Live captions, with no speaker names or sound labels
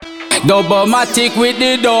Dub-o-matic with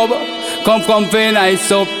the dub. Come fi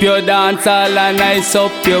nice up your dance hall and nice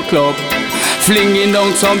up your club. Flinging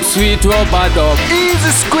down some sweet rubber dub. Easy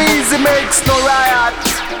squeeze, it makes no riot.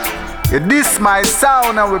 You diss my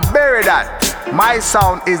sound and we bury that. My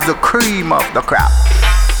sound is the cream of the crop.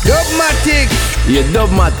 Dubmatic. Yeah,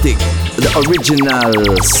 Dubmatic, the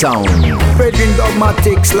original sound. Spreading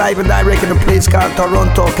Dubmatics live and direct in a place called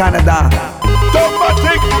Toronto, Canada.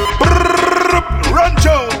 Dubmatic,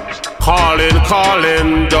 Rancho. Calling,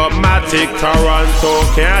 Dubmatic, Toronto,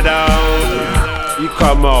 Canada. You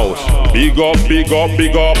come out. Big up,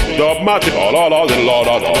 Dubmatic, la.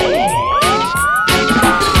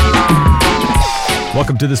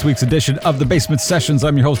 Welcome to this week's edition of the Basement Sessions.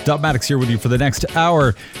 I'm your host, Dubmatix, here with you for the next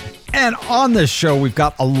hour. And on this show, we've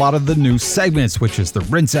got a lot of the new segments, which is the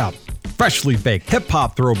Rinse Out, Freshly Baked, Hip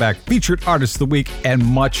Hop Throwback, Featured Artist of the Week, and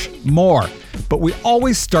much more. But we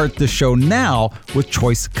always start the show now with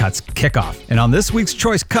Choice Cuts Kickoff. And on this week's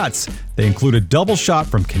Choice Cuts, they include a double shot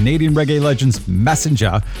from Canadian reggae legends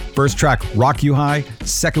Messenger, first track Rock You High,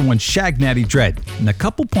 second one Shag Natty Dread. And a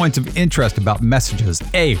couple points of interest about Messages.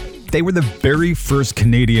 A, they were the very first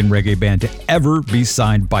Canadian reggae band to ever be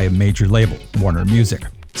signed by a major label, Warner Music.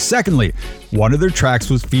 Secondly, one of their tracks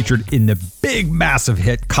was featured in the big massive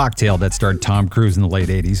hit Cocktail that starred Tom Cruise in the late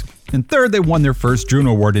 80s. And third, they won their first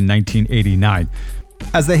Juno Award in 1989.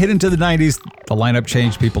 As they hit into the 90s, the lineup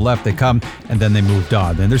changed, people left, they come, and then they moved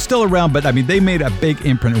on. And they're still around, but I mean, they made a big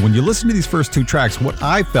imprint. And when you listen to these first two tracks, what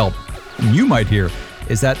I felt, and you might hear,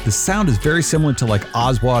 is that the sound is very similar to like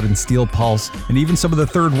Oswald and Steel Pulse and even some of the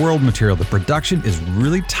Third World material. The production is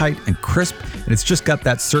really tight and crisp, and it's just got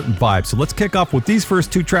that certain vibe. So let's kick off with these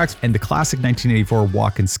first two tracks and the classic 1984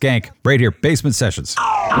 Walkin' Skank right here, Basement Sessions.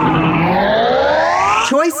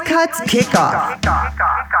 Choice Cuts Kickoff.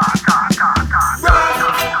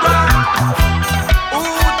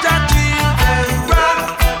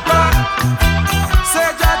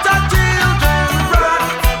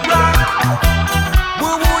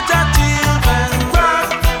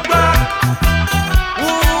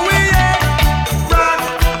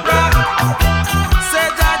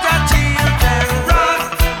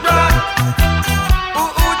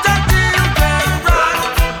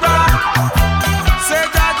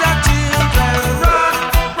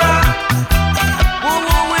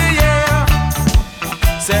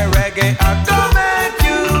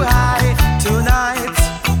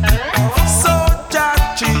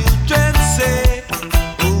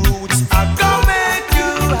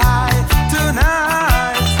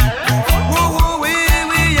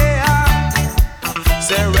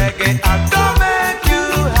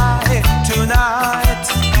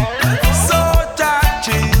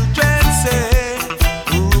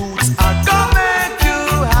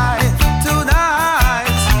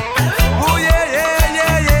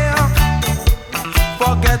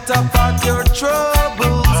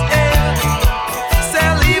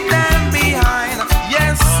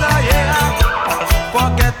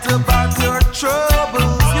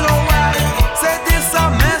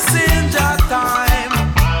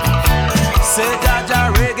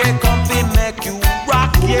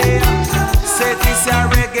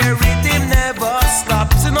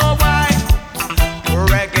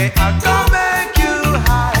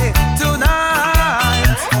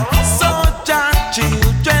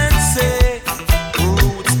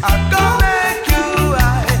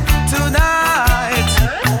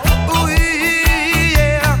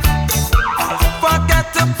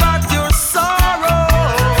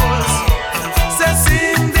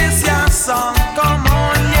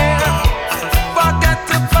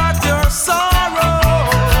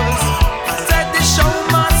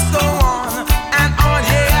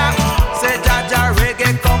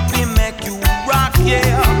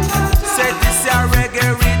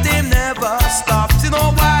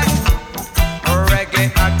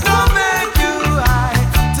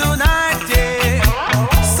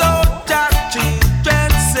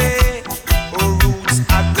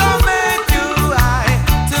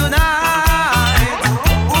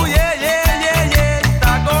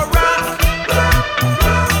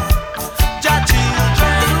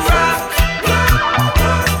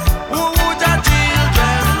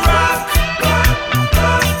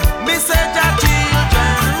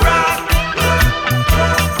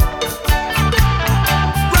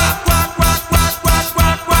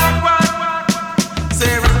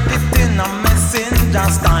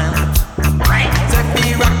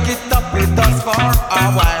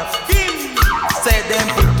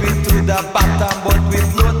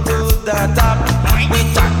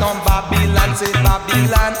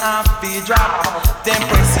 Them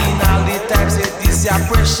pressing all the time, say this your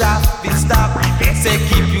pressure, be stop. Say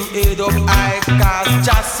keep you head up high, cause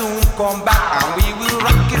just soon come back and we will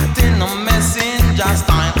rock it in a messenger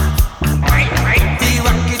style. We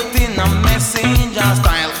rock it in a messenger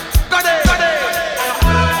style. Got it, got it.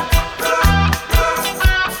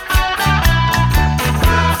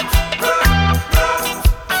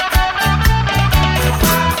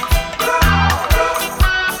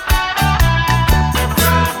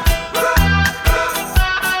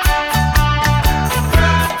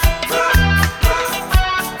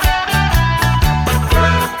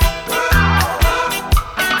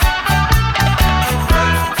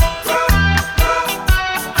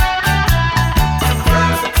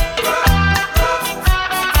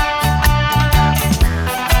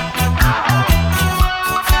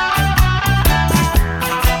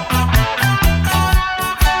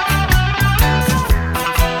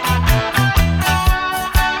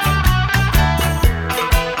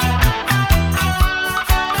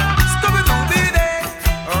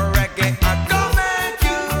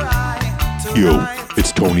 Yo,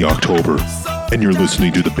 it's Tony October, and you're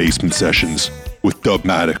listening to the Basement Sessions with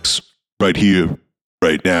Dubmatix, right here,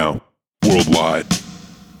 right now, worldwide.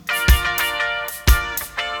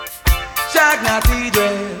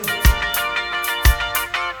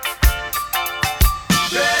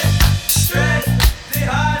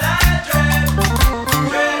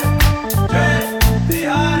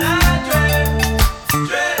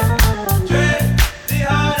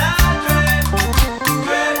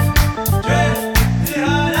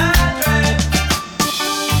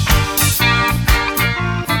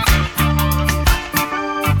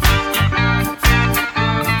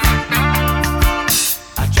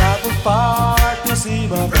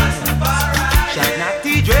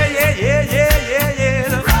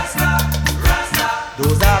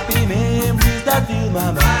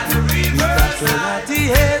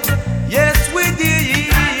 Yes, we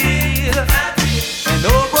did. And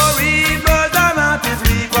over rivers and mountains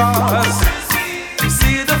we cross to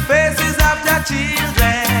see the faces of their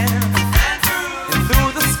children. And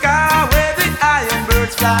through the sky where the iron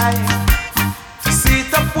birds fly, to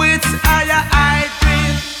sit up with higher high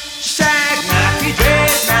dream. Shag, natty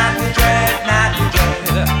dread, natty dread, natty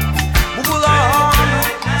dread. Move along,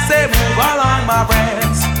 say move along, my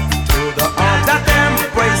friends, to the arms that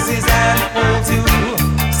embraces and holds you.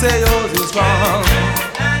 Say yours is strong.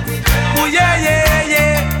 Oh yeah, yeah,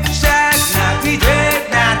 yeah. Shag, natty dread,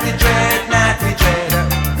 natty dread, natty dread.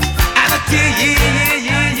 And a tea, yeah,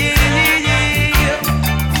 yeah, yeah, yeah, yeah.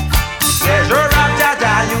 Pleasure of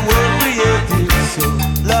Jaja, you were created. So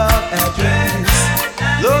love and peace,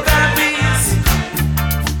 love and peace.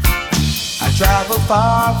 I travel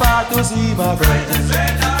far, far to see my friends.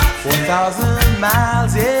 1,000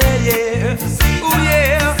 miles, yeah, yeah. Oh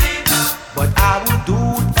yeah. But I would do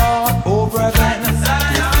it all over again.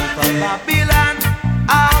 From Babylon, I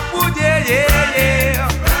would, yeah, yeah, yeah.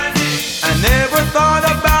 I never thought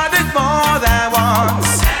about it more than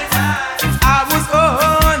once. I was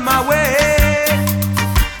on my way.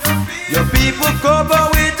 Your people cover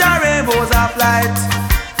with the rainbows of light.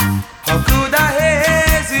 How could I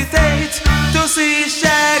hesitate to see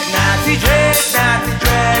shag, natty dread, natty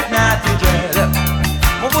dread, natty dread.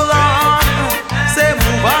 Move along, say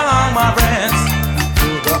move along, my friends, to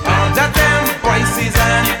the arms that embraces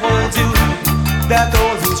and holds you, that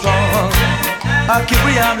holds you strong. I'll keep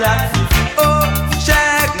you on black. Oh,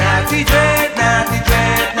 shag, natty dread, natty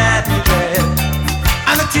dread, natty dread.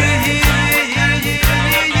 And a tea,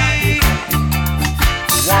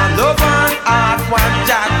 one love, one heart, one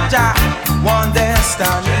Jaja, one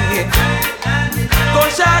destiny. Go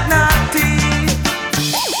shag, natty.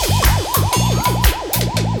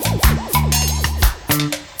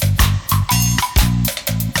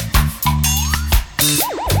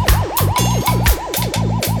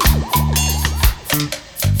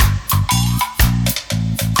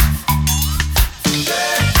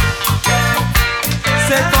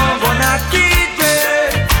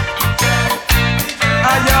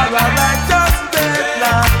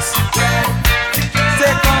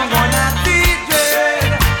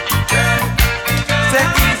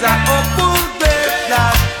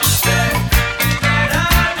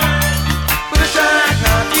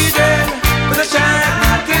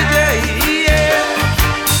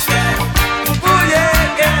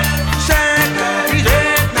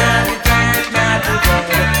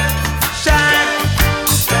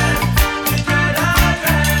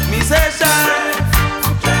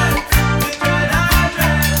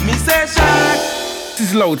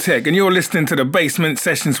 Low Tech, and you're listening to the Basement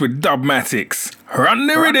Sessions with Dubmatix. Run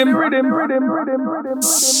the rhythm.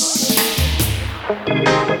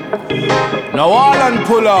 Now all and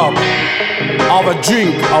pull up. Have a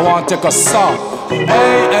drink, I want to take a sup. Hey,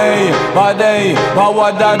 hey, bade,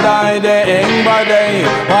 bawada die day, bade,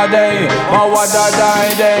 bawada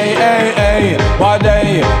die day, hey, hey,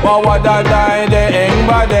 bade, bawada die day,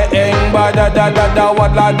 bade, da da da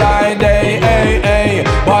wadla die day, hey, hey,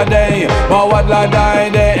 bade, bawada die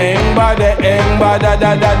day, bade, da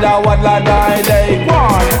da da wadla die day.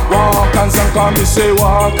 Walk and some come, me say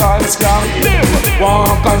walk and skank.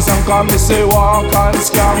 Walk and some come, me say walk and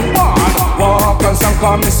skank. Walk and some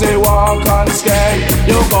come, me say walk and skank.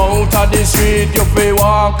 You go out of the street, you feel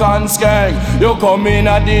walk and skank. You come in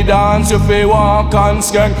at the dance, you feel walk and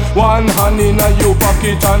skank. One hand in your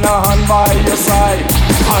pocket and a hand by your side.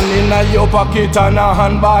 Hand in your pocket and a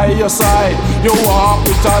hand by your side. You walk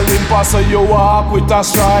with a limp, so you walk with a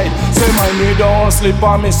stride. Say my knee don't slip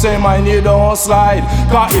on me, say my knee don't slide.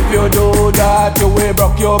 Cause if you do that, you will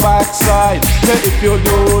broke your backside. Say if you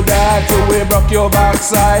do that, you will broke your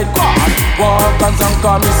backside. Walk and some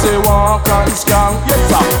come, me say walk and skank. Yes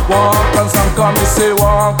sir. Walk and some come, me say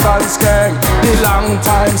walk and skank. The long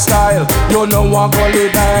time style, you know what gully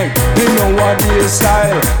bang. You know what the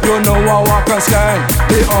style, you know what walk and skank.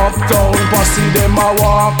 The uptown posse them a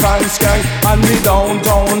walk and skank, and the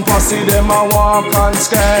downtown posse them a walk and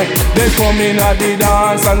skank. They come in at the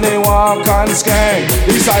dance and they walk and skank.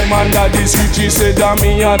 The Simon that the switchy say that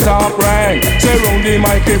me a top rank. Say round the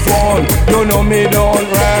microphone, you know me don't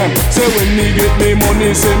rank. Say when me get me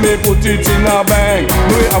money, say me put it in a bank.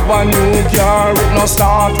 We have a new car, it no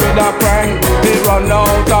start with a prank. They run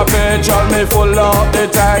out of petrol, me full up the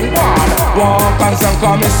tank. Walk and some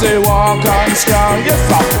come, me say walk and skank. Yes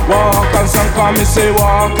sir. Walk and some come, me say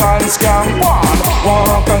walk and skank.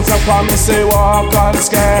 Walk and some come, me say walk and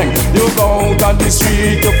skank. You go out on the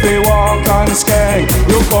street, you feel walk and skank.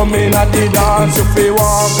 You come in at the dance, you feel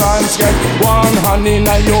walk and skank. One hand in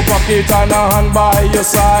your pocket and a hand by your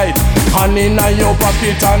side. Hand in your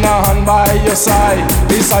pocket and a hand by your side.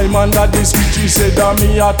 The Simon that the switchy said that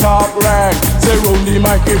me a top rank. Say round the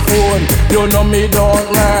microphone, you know me don't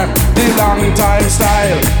rank. The long time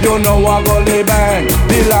style, you know I gully bang.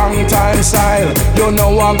 The long time style, you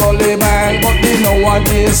know I gully bang. But you know what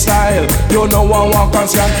this style, you know I walk and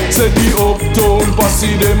skank. Say the uptown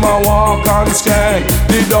posse them a walk and skank.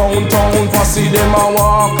 The downtown posse them a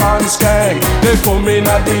walk and skank. They come in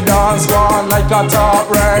at the dance one like a top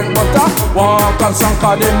rank. But walk and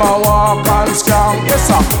sanka them a walk and skank. Yes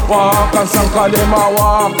sir. Walk and sanka them a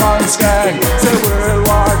walk and skank. Say World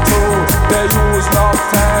War II, they use love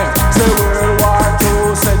tank. Say World War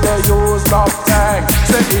II, say they use love tank.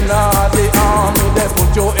 Say inna the army, they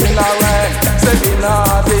put you in a rank. Say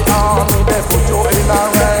inna the army, they put you in a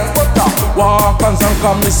rank. But walk and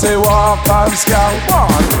sanka, me say walk and skank.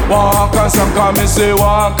 Walk and sanka, me say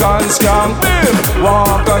walk and skank.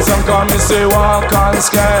 Walk and sanka, me say walk and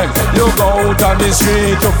skank. You go out on the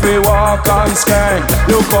street, you feel walk and skank.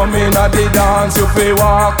 You come in at the dance, you feel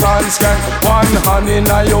walk and skank. One hand in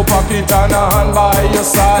your pocket and a hand by your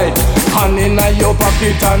side. Hand in your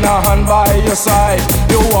pocket and a hand by your side.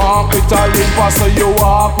 You walk with a limp, so you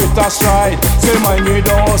walk with a stride. Say my knee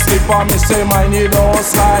don't slip on me, say my knee don't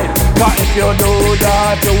slide. Cause if you do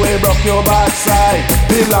that, you will broke your backside.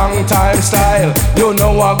 The long time style, you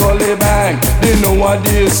know I gully bang. You know what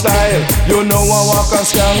this style, you know I walk and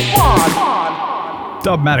skank.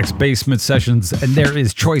 Dubmatic's Basement Sessions, and there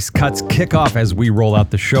is Choice Cuts kickoff as we roll out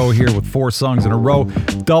the show here with 4 songs in a row.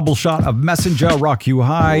 Double shot of Messenger, Rock You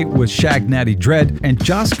High with Shag Natty Dread, and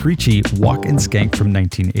Josh Creechy, Walk and Skank from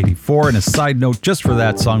 1984. And a side note just for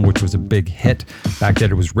that song, which was a big hit back then,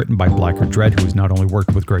 it was written by Blacker Dread, who has not only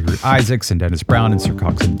worked with Gregory Isaacs and Dennis Brown and Sir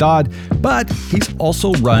Cox and Dodd, but he's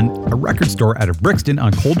also run a record store out of Brixton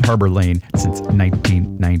on Cold Harbor Lane since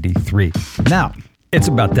 1993. Now, it's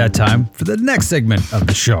about that time for the next segment of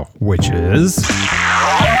the show, which is...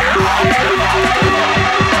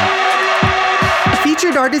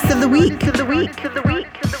 Featured Artist of the Week.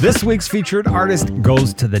 This week's featured artist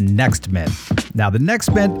goes to the Next Men. Now, the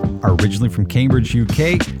Next Men are originally from Cambridge,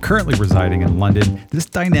 UK, currently residing in London. This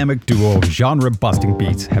dynamic duo of genre-busting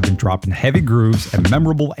beats have been dropping heavy grooves and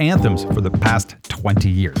memorable anthems for the past 20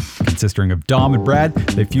 years. Consisting of Dom and Brad,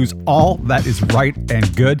 they fuse all that is right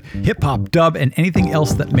and good, hip-hop, dub, and anything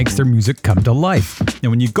else that makes their music come to life. Now,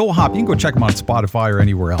 when you go hop, you can go check them on Spotify or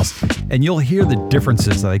anywhere else, and you'll hear the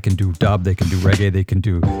differences. They can do dub, they can do reggae, they can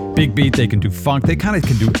do big beat, they can do funk, they kind of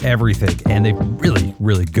can do everything, and they're really,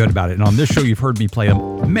 really good about it. And on this show, you've heard me play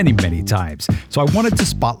them many, many times. So I wanted to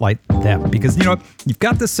spotlight them because, you know, you've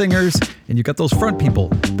got the singers and you've got those front people,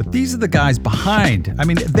 but these are the guys behind. I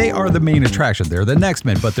mean, they are the main attraction. They're the next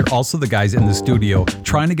men, but they're also the guys in the studio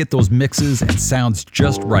trying to get those mixes and sounds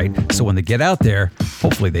just right. So when they get out there,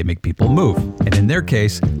 hopefully they make people move. And in their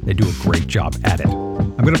case, they do a great job at it.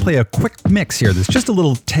 I'm going to play a quick mix here. There's just a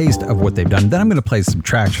little taste of what they've done. Then I'm going to play some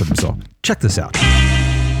tracks for them. So check this out.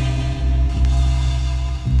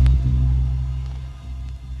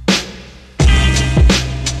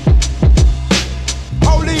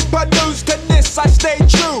 Only produced to this, I stay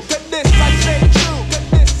true. To this, I stay true. To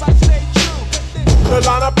this, I stay true. The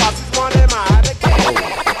line of bosses running my head again.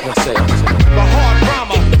 Let's say it. The hard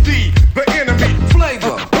drama, the enemy,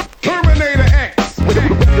 flavor, Terminator X.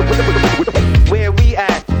 Where we at?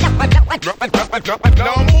 Number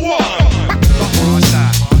one. The hard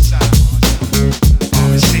side.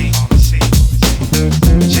 RC.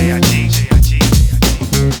 J.I.G.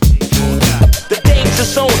 The danger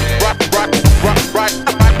zone.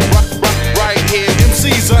 Right here.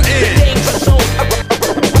 MCs are in. The danger zone.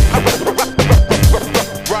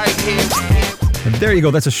 Right here. And there you go.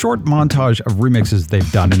 That's a short montage of remixes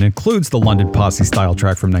they've done and includes the London Posse style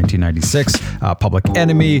track from 1996, Public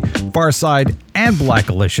Enemy, Farside, and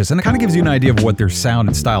Blackalicious. And it kind of gives you an idea of what their sound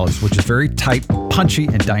and style is, which is very tight, punchy,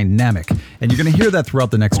 and dynamic. And you're going to hear that throughout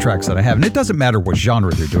the next tracks that I have. And it doesn't matter what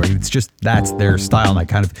genre they're doing. It's just that's their style.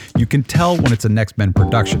 And you can tell when it's a Next Men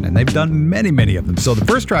production. And they've done many, many of them. So the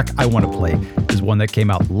first track I want to play is one that came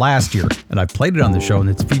out last year. And I played it on the show, and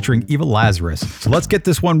it's featuring Eva Lazarus. So let's get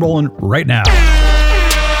this one rolling right now.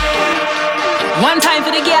 One time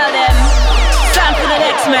for the girl them, time for the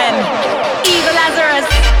next men. Eva Lazarus,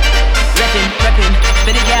 reppin',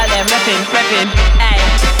 for the girl them, reppin', ay,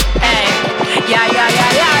 yeah.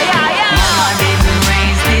 Mama didn't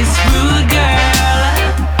raise this rude girl,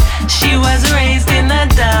 she was raised in the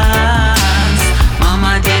dance.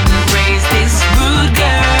 Mama didn't raise this rude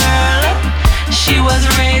girl, she was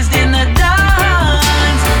raised in the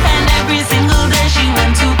dance. And every single day she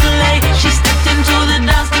went to play, she stepped into the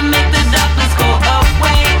dance to make the darkness go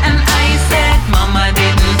away. And I said, Mama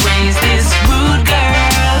didn't raise this rude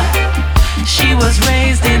girl, she was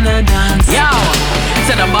raised in the dance. Yo,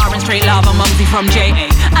 to the bar and straight lava, mumsy from J.A.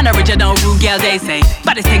 An original rude girl, they say.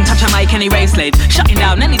 But this thing touch a mic any rave slave. Shutting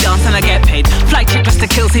down any dance and I get paid. Fly chick just to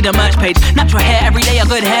kill, see the merch page. Natural hair every day, a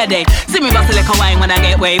good hair day. See me bust a little wine when I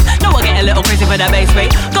get wave. No, I get a little crazy for the bass rate.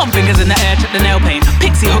 Gum fingers in the air, check the nail paint.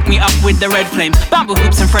 Pixie hook me up with the red flames. Bamboo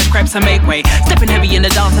hoops and fresh crepes and make way. Stepping heavy in the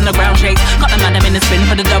dance and the ground shakes. Got the man them in the spin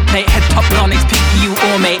for the dub plate. Head top Lonix, PPU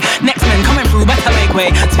all mate. Next man coming through, better make way.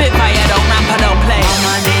 Spitfire, don't ramp, I don't play.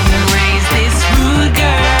 Mama didn't raise this rude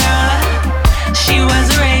girl, she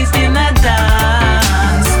was raised in the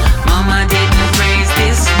dance. Mama didn't raise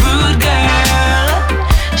this rude girl,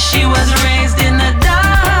 she was raised in the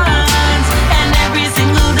dance. And every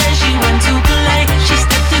single day she went to play, she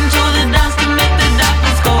stepped into the dance to make the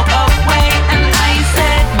darkness go away. And I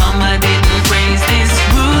said, Mama didn't raise this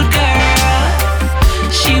rude girl,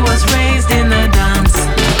 she was raised in the dance.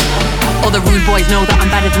 All the rude boys know that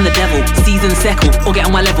I'm badder than the devil. Seasoned second, or get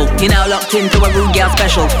on my level. You're now locked into a rude girl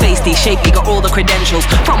special. Feisty, shaky, got all the credentials.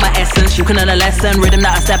 From my essence, you can learn a lesson. Rhythm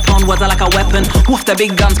that I step on, words are like a weapon. Woof the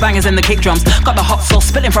big guns, bangers and the kick drums. Got the hot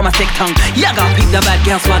sauce spilling from a thick tongue. Yaga, peep the bad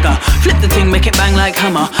girl swagger. Flip the thing, make it bang like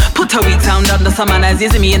hammer. Put a weak sound under some manners.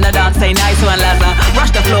 You see me in the dance, say nice one, Lazar.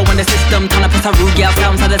 Rush the floor when the system turn up. It's a rude girl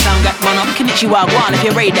sound, so the sound get run up. Konnichiwa, one if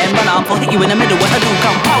you're ready, then run up. I'll hit you in the middle with a do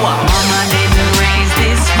come power. Mama didn't raise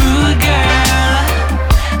this rude girl,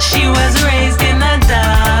 she was raised in the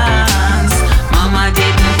dance. Mama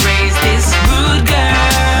didn't raise this rude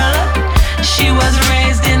girl, she was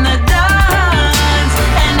raised in the dance.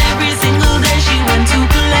 And every single day she went to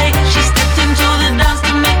play, she stepped into the dance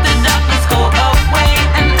to make the darkness go away.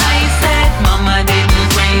 And I said, Mama didn't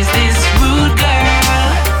raise this rude girl,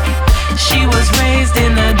 she was raised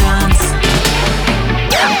in the dance.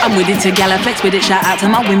 I'm with it to gal, I flex with it. Shout out to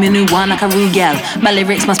my women who want like a rude gal. My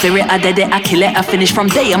lyrics, my spirit, I did it, I kill it, I finish from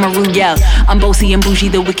day, I'm a rude gal. I'm bossy and bougie,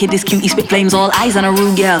 the wickedest cutie, spit flames, all eyes on a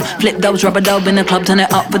rude gal. Flip dubs, rub a dub in the club, turn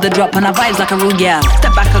it up for the drop, and I vibes like a rude gal.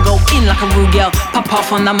 Step back, I go in like a rude gal. Pop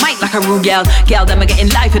off on the mic like a rude gal. Gal, them are getting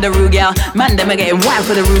live for the rude gal. Man, them are getting wild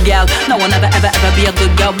for the rude gal. No one ever be a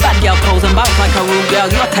good girl. Bad gal pose and bounce like a rude gal.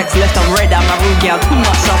 Your text left, I'm red, I'm a rude gal. Too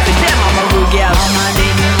much off for them, I'm a rude gal. Mama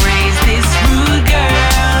didn't raise this rude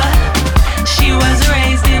girl, she was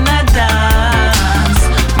raised in the dance.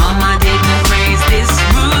 Mama didn't raise this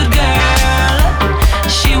rude girl,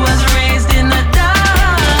 she was raised in the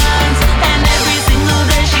dance. And every single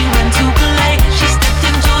day she went to play, she stepped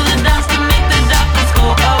into the dance to make the darkness go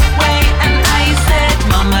away. And I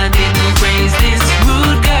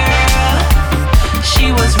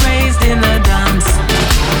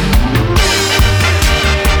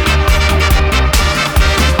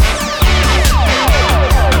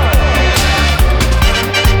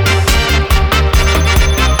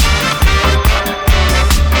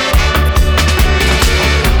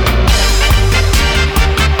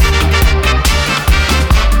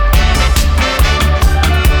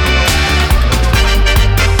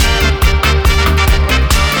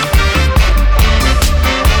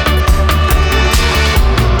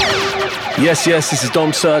Yes, this is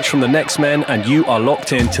Dom Search from The Next Men, and you are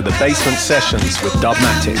locked into the Basement Sessions with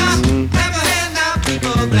Dubmatix.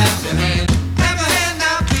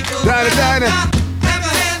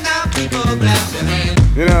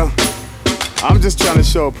 You know, I'm just trying to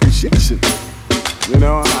show appreciation. You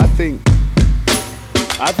know, I think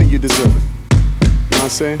you deserve it. You know what I'm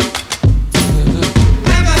saying?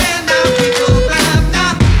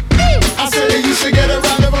 I said that you should get a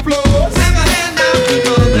round of applause.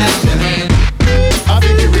 I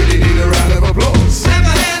think you really need a round of applause.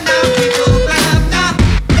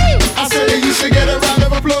 I said that you should get a round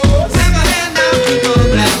of applause.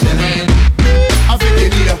 I think you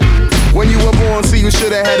need a. When you were born, see, you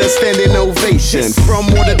should have had a standing ovation from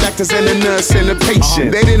all the doctors and the nurse and the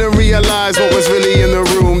patient. They didn't realize what was really in the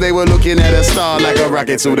room. They were looking at a star like a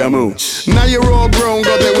rocket to the moon. Now you're all grown,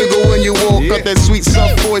 got that wiggle when you walk, got that sweet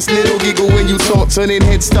soft voice, little giggle when you talk, turning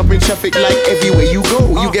heads, stopping traffic like everywhere you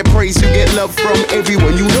go. You get praise, you get love from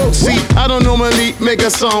everyone you know. See, I don't normally make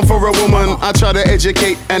a song for a woman. I try to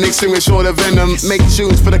educate and extinguish all the venom, make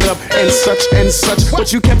tunes for the club and such and such.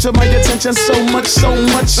 But you capture my attention so much.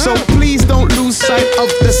 So please don't lose sight of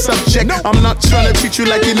the subject. I'm not trying to treat you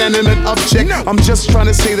like an inanimate object. I'm just trying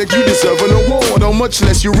to say that you deserve an award, or much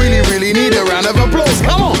less you really need a round of applause.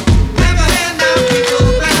 Come on.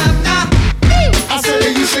 I said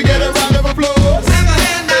that you should get a round of applause.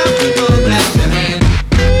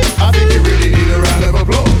 I think you really need a round of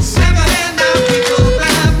applause.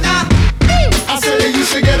 I said that you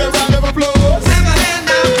should get a round of applause.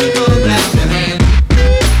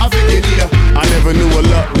 I think you need a. I never knew a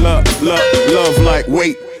love like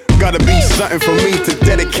wait. Gotta be something for me to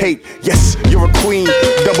dedicate. Yes, you're a queen,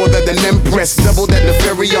 double that an empress, double that the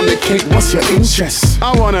fairy on the cake. What's your interest?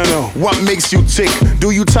 I wanna know what makes you tick.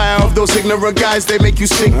 Do you tire of those ignorant guys? They make you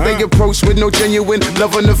sick. They approach with no genuine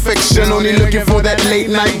love and affection, only looking for that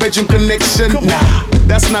late night bedroom connection. Nah,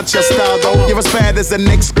 that's not your style though. You're as bad as the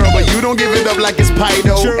next girl, but you don't give it up like it's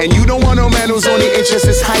Pido. And you don't want no man whose only interest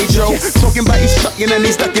is hydro. Talking about he's sucking and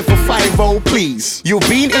he's ducking for 5-0. Please, you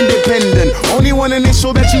being independent, only one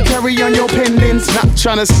initial that you carry on your pendants. Not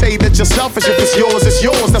trying to say that you're selfish. If it's yours, it's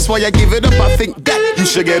yours. That's why I give it up. I think that you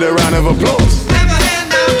should get a round of applause.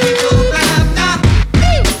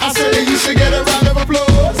 I said that you should get a round of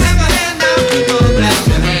applause.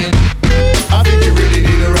 I think you really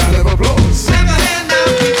need a round of applause.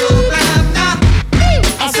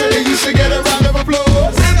 I said that you should get a round of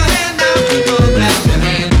applause.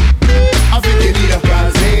 I think you need a.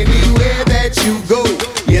 'Cause anywhere that you go,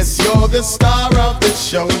 yes, you're the star of the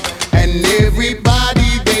show. And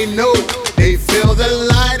everybody they know, they feel the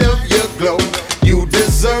light of your glow. You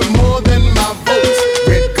deserve more than my vote.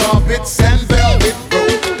 Red carpets and velvet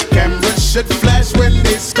rope. Cameras should flash when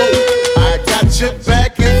they scope. I got your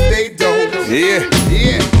back if they don't. Yeah.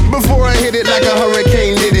 Before I hit it like a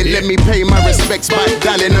hurricane did it, let me pay my respects by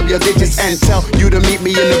dialing up your digits and tell you to meet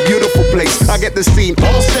me in a beautiful place. I get the scene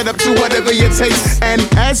all set up to whatever you taste. And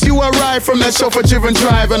as you arrive from that chauffeur-driven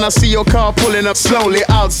drive, and I see your car pulling up slowly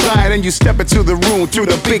outside, and you step into the room through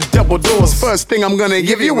the big double doors, first thing I'm gonna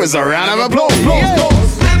give you is a round of applause.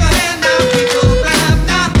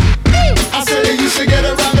 I said that you should get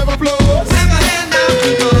a round of applause.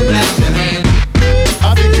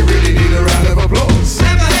 I think you really need a round of applause.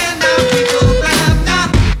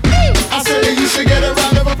 I said that you should get a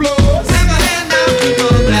round of applause.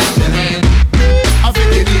 I think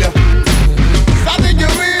you need a. I think you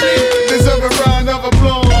really deserve a round of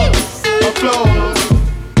applause.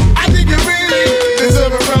 I think you really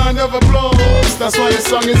deserve a round of applause. That's why the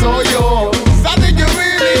song is all yours. I think you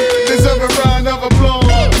really deserve a round of applause.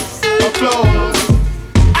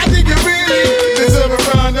 I think you really deserve a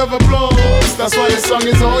round of applause. That's why the song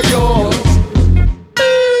is all yours.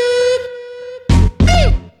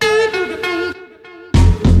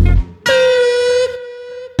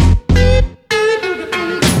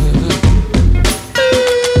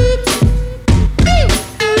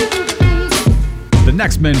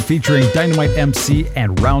 Next Men featuring Dynamite MC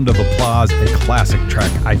and Round of Applause, a classic track,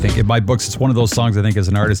 I think. In my books, it's one of those songs I think as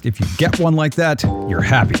an artist, if you get one like that, you're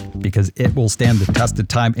happy because it will stand the test of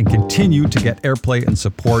time and continue to get airplay and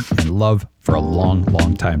support and love for a long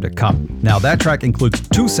time to come. Now, that track includes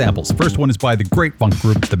two samples. First one is by the great funk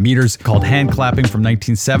group The Meters called Hand Clapping from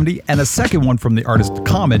 1970, and a second one from the artist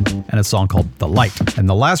Common and a song called The Light. And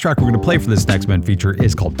the last track we're going to play for this Next Men feature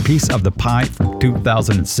is called Piece of the Pie from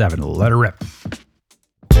 2007. Let her rip.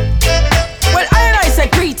 Well, I say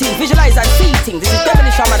greetings, visualize and see things. This is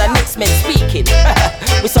Devilish Hammer, the Next Men speaking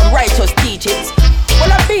with some righteous teachings.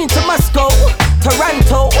 Well, I've been to Moscow,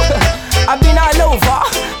 Toronto, I've been all over,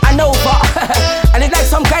 and it's like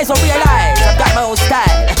some guys don't realize I've got my own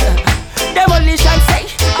style.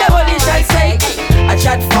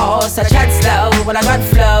 fast, I chat slow, but I got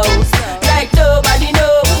flows like nobody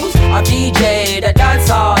knows. I'm DJ, the dance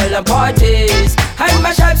hall and parties, and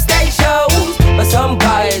my shop stage shows. But some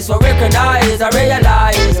guys will recognize, I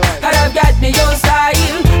realize that I've got me own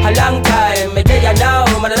style. A long time, me day and now,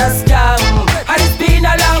 man, that's scam. And it's been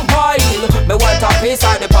a long while. Me want a piece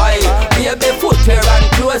of the pie. Be a bit footwear and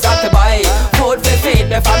clothes up to buy. Food for feed,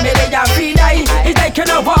 me family and free die. It's like you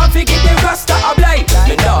know what, forget the rasta of life.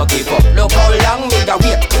 Me nah give up, look how long me da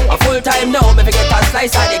wait. A full time now, me forget a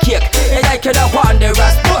slice of the cake. It's like you know want the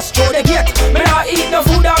rest bust through the gate. Me nah eat no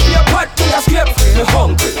food off your pot, me a scrape. Me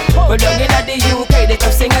hungry. We're down in the UK, the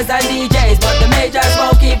top singers and DJs, but the majors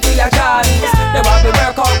won't give me a chance. They want me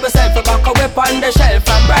work out myself, I back a whip on the shelf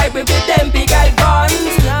and bribe me with them big advance.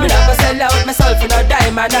 Me not go sell out myself for no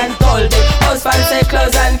diamond and gold, house fancy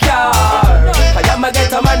clothes and car. I am a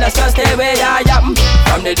ghetto man, that's just the way I am.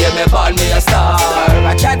 From the day me born, me a star.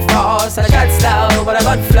 I chat fast, I chat slow, but I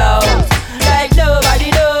got flows like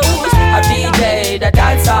nobody knows. I'm DJ, the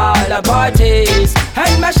dance hall and parties,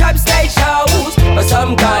 and my shop stage shows. But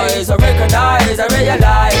some guys I recognize, I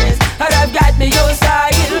realize that I've got me own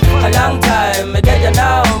style. A long time, me get you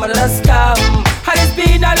now, man, that's scam. And it's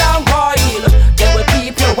been a long while. They will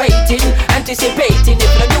keep you waiting, anticipating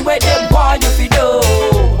if you do what they want you to do.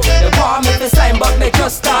 They want me to sign, but me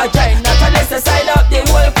just start join. Not unless I sign up the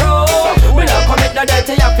whole crew. We not commit no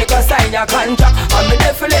dirty, you have to sign your contract. And me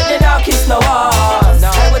definitely not kiss no ass.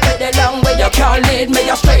 I will take the long way, you can't lead me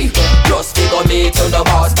astray. Just figure me to the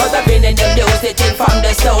boss, cause I've been in the music thing from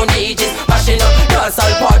the Stone Ages. Mashing up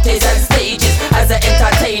dancehall parties and stages. As an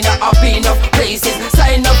entertainer, I've been up places.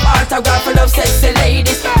 Sign up autograph of sexy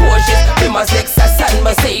ladies. Porsches, Beamers, Lexus and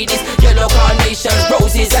Mercedes. Yellow carnations,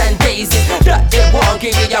 roses and daisies. That they won't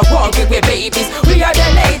give me, I won't give me babies. We are the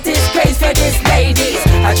latest craze for these ladies.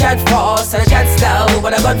 I chat fast, I chat slow,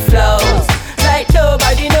 but I got flows like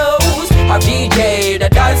nobody knows. I'm DJ, the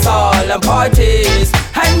dance hall and parties,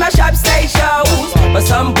 and my shop stage shows. But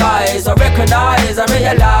some guys I recognize, I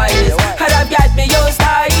realize that I've got me own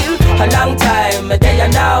style. A long time, a day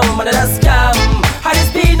and now, man, that's scam. And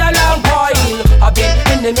it's been a long while. I've been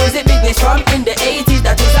in the music business from in the 80s.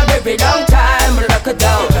 That is a very long time, lock it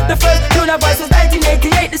down. The first tune I voice was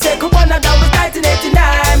 1988. The second one I done was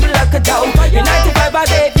 1989, lock it down. In 95 I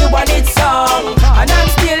gave you one hit song, and I'm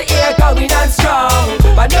still here going on strong.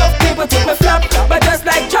 But enough people think me flop, but just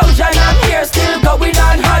like Trojan, I'm here still going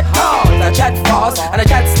on hot. I chat fast and I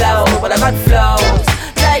chat slow, but I got flows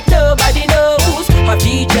like nobody knows. I'm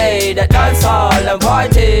DJ, the dance hall and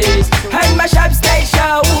parties, and my shop stage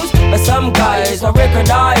shows. But some guys will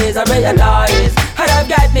recognize, I realize that I've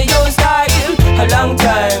got me own style. A long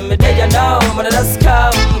time, a day and now, man, that's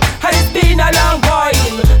come. And it's been a long while.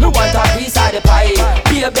 We want a piece of the pie.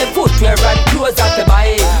 Be a bit footwear and clothes up to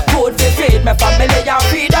buy. Food for feed, my family and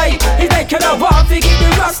free die. It's like you know what, forget the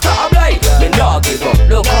rasta of life. Me nah give up,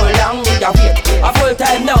 look how long we a wait. A full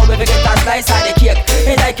time now, we get a slice of the cake.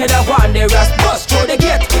 It's like you know want the rest bust through the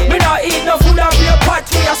gate. Me nah eat no food off your pot,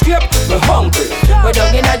 me a scrape. We hungry. We're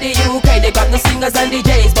down in the UK, they got no singers and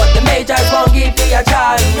DJs, but the majors won't give me a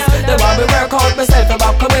chance. They want me work out myself,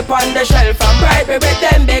 about come up on the shelf and bribe me with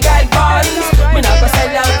them big advance. Me not go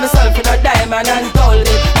sell out myself for no diamond and gold,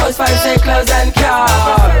 house fancy clothes and car.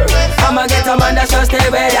 I'ma get a man that's just the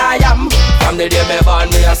way I am. From the day me born,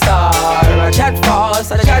 me a star. I chat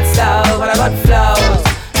fast, I chat slow, and I got flows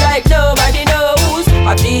like nobody knows.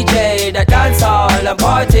 I'm DJ, the dance hall and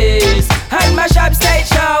parties, and my shop stage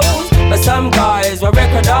shows. But some guys will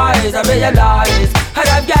recognize, I realize that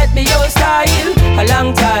I've got me own style. A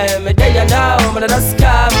long time, a day and now, man, that's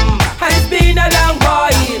scam. And it's been a long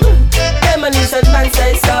while. Demolition man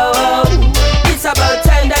say so. It's about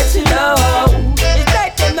time that you know. It's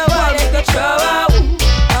like them know how they control.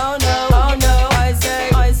 Oh no, I say,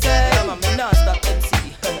 I'm a non-stop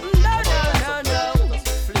MC. No.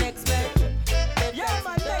 Next man. Yeah,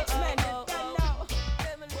 my next man.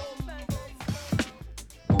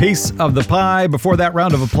 Piece of the Pie. Before that,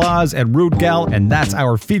 round of applause at Rude Gal, and that's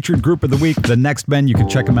our featured group of the week, The Next Men. You can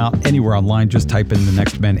check them out anywhere online. Just type in The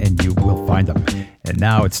Next Men and you will find them. And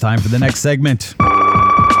now it's time for the next segment.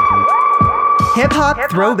 Hip Hop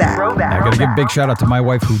Throwback. I gotta give a big shout out to my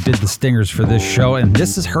wife who did the stingers for this show, and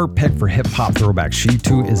this is her pick for Hip Hop Throwback. She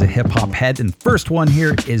too is a hip hop head, and the first one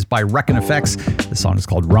here is by Wreckin' Effects. The song is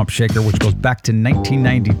called Rump Shaker, which goes back to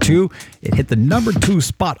 1992. It hit the #2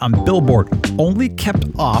 spot on Billboard, only kept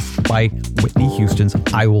off by Whitney Houston's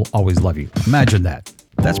I Will Always Love You. Imagine that.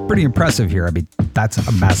 That's pretty impressive here. I mean, that's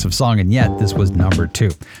a massive song, and yet this was number 2.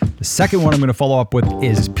 The second one I'm going to follow up with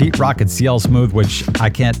is Pete Rock and CL Smooth, which I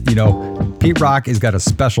can't, Pete Rock has got a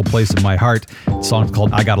special place in my heart. The song's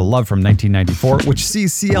called I Gotta Love from 1994, which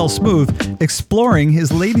sees CL Smooth exploring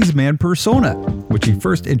his ladies' man persona, which he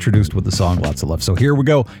first introduced with the song Lots of Love. So here we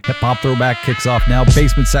go. Hip Hop Throwback kicks off now.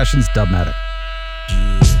 Basement Sessions, Dubmatic.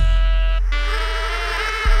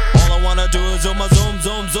 All I wanna do is on my zoom,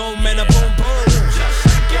 zoom, zoom, and a boom, boom.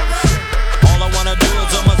 All I wanna do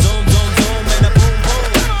is on my zoom, zoom, zoom, and a boom, boom.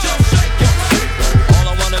 All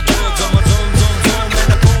I wanna do is on my zoom, zoom, zoom,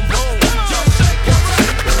 and a boom, boom.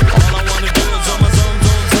 All I wanna do is on my zoom,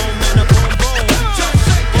 zoom, zoom, and a boom, boom.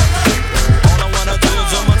 All I wanna do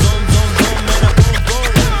is on my zoom, zoom, zoom, and a boom,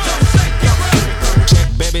 boom.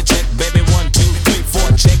 Check, baby, 1, 2, 3, 4.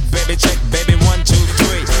 Check, baby, 1, 2,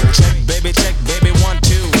 3. Check, baby, 1,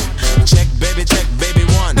 2. Check, baby,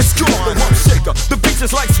 1. It's cool, the rump shaker. The beats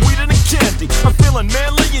is like sweeter than candy. I'm feeling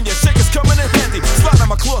manly and your shaker's coming in handy. Sliding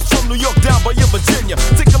my clothes from New York down by your Virginia.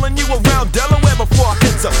 Tickling you around Delaware before I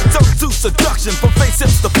enter. Don't do seduction from face,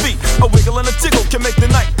 hips to feet. A wiggle and a jiggle can make the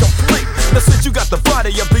night complete. Now since you got the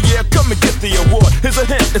body of the year, come and get the award. Here's a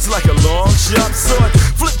hint, it's like a long sharp sword.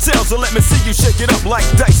 Flip tails and let me see you shake it up like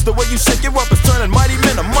dice. The way you shake it up is turning mighty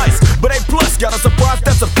men to mice. But A plus got a surprise,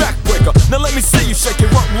 that's a backbreaker. Now let me see you shake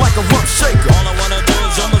it up like a rump shaker. All I wanna do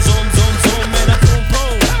is on my zoom, zoom, zoom, and a boom,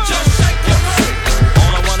 boom. Just shake your feet.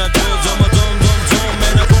 All I wanna do is on my zoom, zoom, zoom,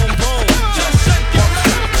 and a boom, boom. Just shake your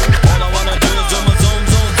feet. All I wanna do is on my zoom,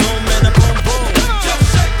 zoom, zoom, and a boom, boom. Just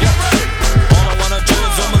shake your feet. All I wanna do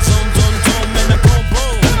is on my zoom, zoom, zoom, and a boom,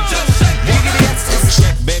 boom. Just shake your feet.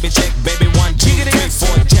 Check, baby, 1, 2, 3,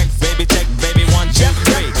 4. Check, baby, 1, 2,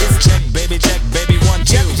 3. Check, baby, 1,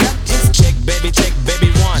 2. Check, baby,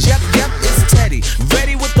 1. Yep, it's Teddy.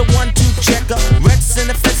 Ready with the 1, 2 checker. Rex in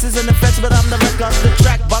the fences in the fence, but I'm the wreck off the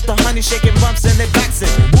track. Bout the honey shaking bumps and they backs it.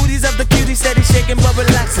 Booties of the cutie steady shaking but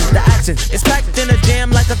relaxing. The action is packed in a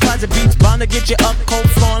jam like a closet. Beats bound to get you up, cold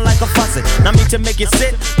flowing like a faucet. Not me to make you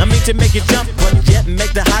sit, not me to make you jump, but yet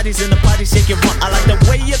make the hotties in the party shake it rump. I like the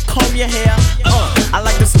way you comb your hair. I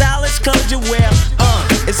like the stylish clothes you wear.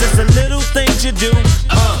 It's just the little things you do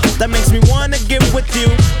that makes me wanna get with you.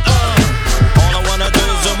 All I wanna do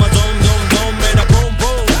is on my zoom, zoom, zoom, and a boom,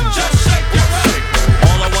 boom. Just shake your feet.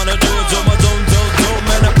 All I wanna do is on my zoom, zoom, zoom,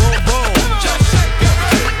 and a boom, boom. Just shake your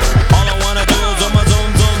feet. All I wanna do is on my zoom,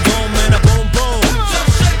 zoom, zoom, and a boom, boom.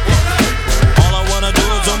 Just shake your feet. All I wanna do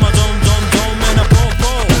is on my zoom, zoom, zoom, and a boom,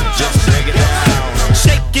 boom. Just break it down.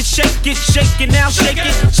 Shake it now, shake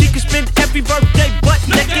it. She can spend every birthday butt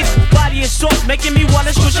naked. Body is soft, making me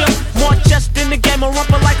wanna squish her. More chest in the game, a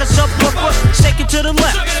rumper like a subwoofer. Shake it to the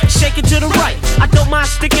left, shake it to the right. I don't mind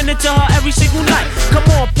sticking it to her every single night. Come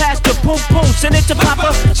on, pass the boom boom, send it to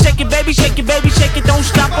Papa. Shake it, baby, shake it, don't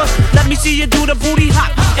stop her. Let me see you do the booty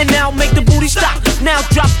hop, and now make the booty stop. Now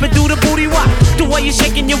drop it, do the booty walk. The way you're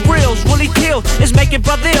shaking your grills really kills. It's making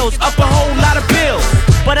brothers up a whole lot of bills.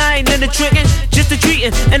 But I ain't into tricking, just the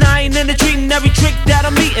treating. And I ain't into treating every trick that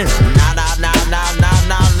I'm eating. Nah.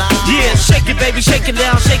 Yeah, shake it, baby, shake it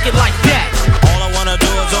down, shake it like that. All I wanna do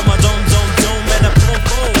is on my zoom, zoom, zoom, and a boom,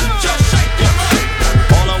 boom. Just shake your feet.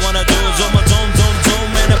 All I wanna do is on my zoom, zoom, zoom,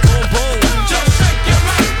 and a boom, boom. Just shake your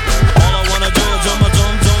feet. All I wanna do is on my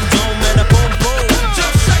zoom, zoom, zoom, and a boom, boom.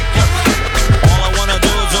 Just shake your feet. All I wanna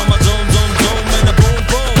do is on my zoom, zoom, zoom, and a boom,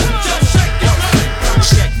 boom. Just shake your feet.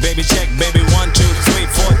 Check, baby, 1, 2, 3,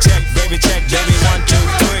 4. Check, baby, 1, 2,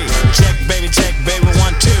 3. Check, baby,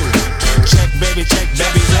 1, 2. Check, baby,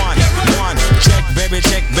 1, 1. Check,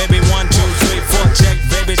 baby, 1, 2, 3, 4. Check,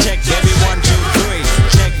 baby, 1, 2, 3.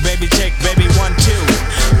 Check, baby, 1, 2.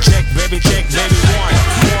 Check, baby, 1,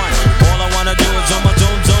 1. All I wanna do is on my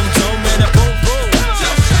zoom, zoom, zoom, and a boom, boom.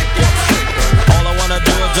 All I wanna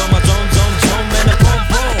do is on my zoom, zoom, zoom, and a boom,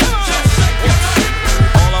 boom.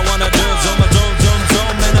 All I wanna do is on my zoom, zoom,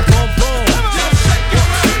 zoom, and a boom, boom.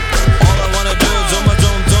 All I wanna do is on my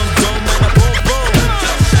zoom, zoom, zoom, and a boom, boom.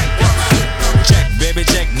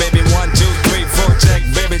 Check, baby, 1, 2, 3, 4. Check,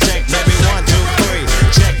 baby, 1, 2, 3.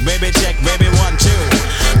 Check, baby, 1, 2.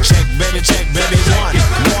 Check, baby, 1,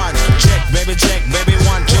 1. Check, baby,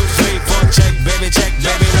 1, 2, 3, 4. Check, baby,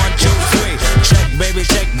 1, 2, 3.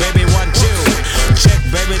 Check, baby, 1, 2. Check,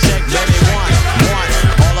 baby, 1, 1.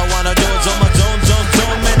 All I wanna do is on my zoom, zoom,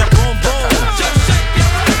 zoom, and a boom, boom.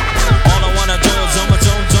 All I wanna do is on my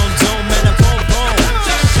zoom, zoom, zoom, and a boom, boom.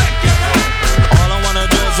 All I wanna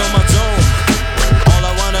do is on my zoom. All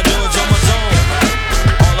I wanna do is on my zoom.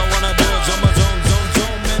 All I wanna do is on my zoom, zoom,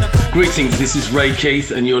 zoom, and a boom. Greetings, this is Ray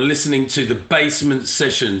Keith, and you're listening to the Basement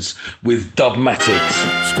Sessions with Dubmatics.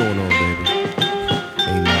 What's going on, baby?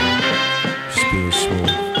 Ain't nothing. Just being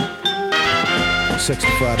smooth.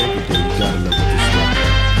 Sexified every day, you gotta love what this rock.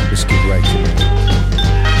 Let's get right to it.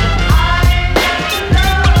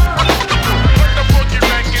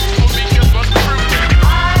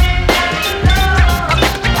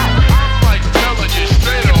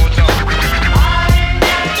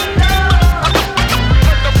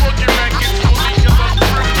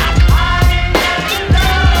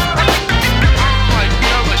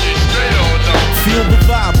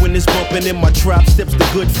 Bumping in my trap steps, the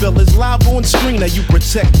good fellas live on screen. Now you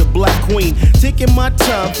protect the black queen, taking my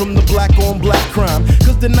time from the black on black crime.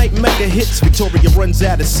 Cause the night mega hits, Victoria runs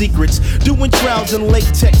out of secrets. Doing trials and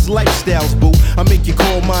latex lifestyles, boo. I make you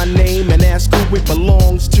call my name and ask who it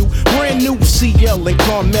belongs to. Brand new CL and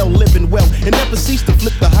Carmel living well and never cease to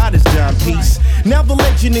flip the hottest dime piece. Now the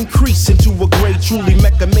legend increase into a grade, truly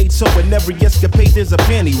Mecca made. So in every escapade there's a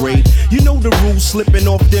panty raid. You know the rules, slipping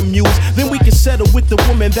off them mules. Then we can settle with the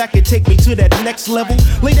woman that can take me to that next level.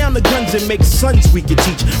 Lay down the guns and make sons we can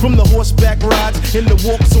teach. From the horseback rides and the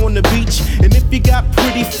walks on the beach. And if you got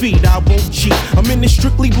pretty feet, I won't cheat. I'm in the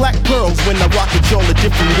strictly black pearls when I rock at y'all a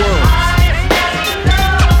different world.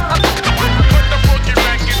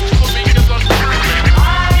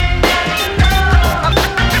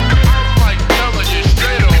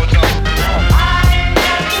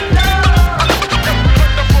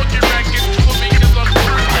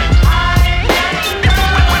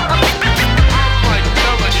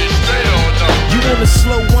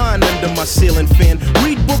 Slow wine under my ceiling fan.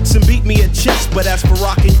 Read books and beat me at chess, but as for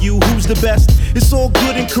rocking you, who's the best? It's all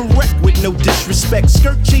good and correct with no disrespect.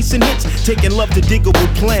 Skirt chasing hits, taking love to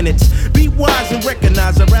diggable planets. Be wise and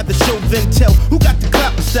recognize, I'd rather show than tell. Who got the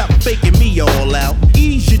clap and stop faking me all out?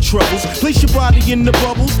 Ease your troubles, place your body in the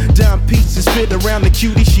bubbles. Dime pieces fit around the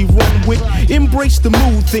cutie she run with. Embrace the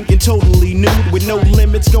mood, thinking totally nude with no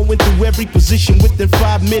limits. Going through every position within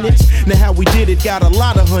 5 minutes. Now how we did it, got a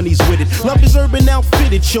lot of honeys with it. Love is urban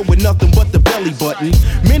outfitted, showing nothing but the belly button.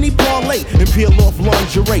 Many parlay and peel off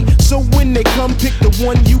lingerie. So when they come, pick the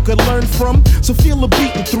one you can learn from. So feel a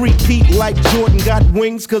beat and three-peat like Jordan got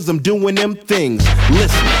wings, cause I'm doing them things.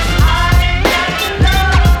 Listen.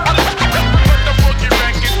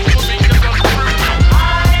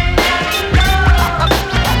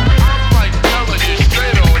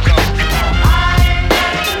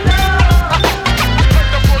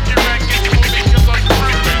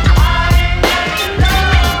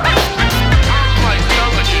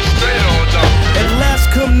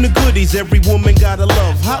 Every woman gotta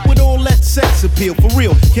love, hot with all that sex appeal. For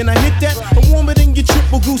real, can I hit that? I'm warmer than your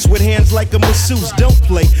triple goose with hands like a masseuse. Don't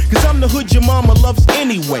play, cause I'm the hood your mama loves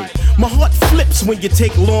anyway. My heart flips when you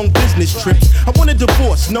take long business trips. I want a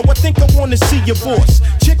divorce, no, I think I wanna see your boss.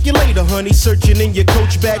 Check you later, honey, searching in your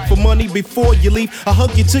coach bag for money before you leave. I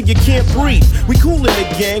hug you till you can't breathe. We cool in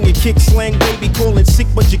the gang and kick slang, baby, calling sick,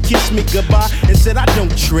 but you kiss me goodbye and said I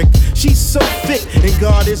don't trick. She's so thick, and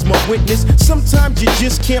God is my witness. Sometimes you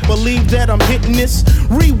just can't believe that I'm hitting this.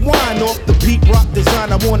 Rewind off the Pete Rock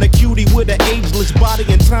design. I want a cutie with an ageless body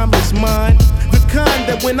and timeless mind. The kind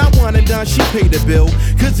that when I want to dine, she pay the bill.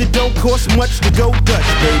 Cause it don't cost much to go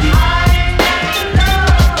Dutch, baby.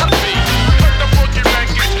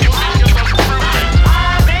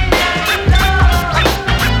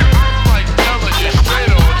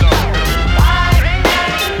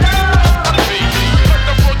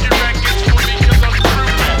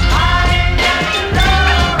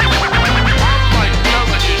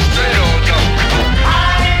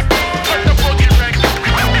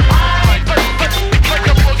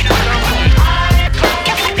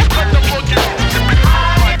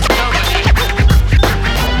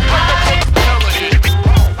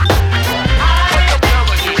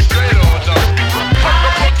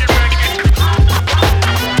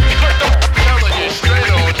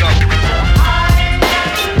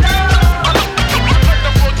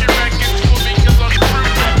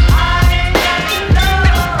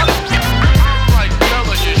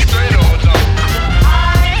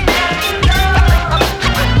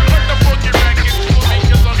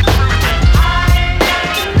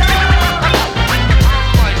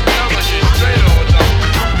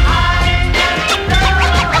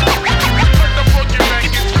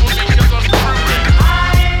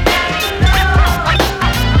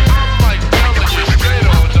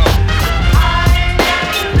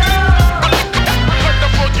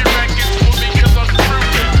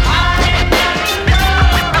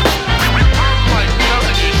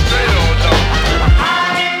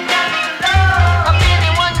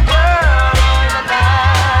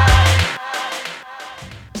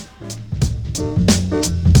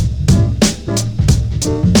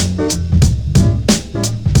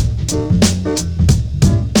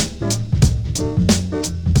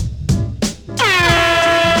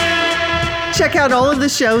 out all of the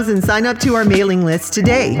shows and sign up to our mailing list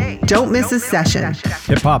today. Don't miss a session.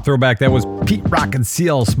 Hip-hop throwback, that was Pete Rock and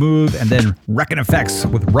CL Smooth, and then Wreckin' Effects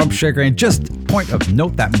with Rump Shaker. And just point of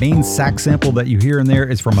note, that main sax sample that you hear in there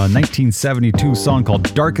is from a 1972 song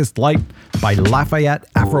called Darkest Light by Lafayette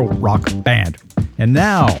Afro Rock Band. And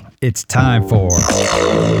now it's time for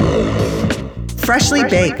Freshly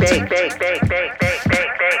Baked.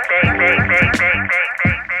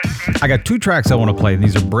 I got 2 tracks I want to play.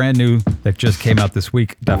 These are brand new that just came out this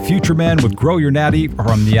week. The Future Man with Grow Your Natty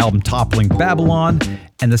from the album Toppling Babylon.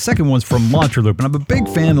 And the second one's from Launcher Loop. And I'm a big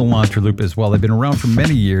fan of Launcher Loop as well. They've been around for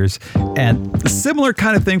many years. And a similar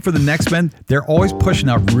kind of thing for the Next Men. They're always pushing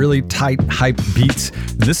out really tight, hype beats.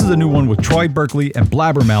 This is a new one with Troy Berkeley and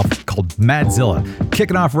Blabbermouth called Madzilla.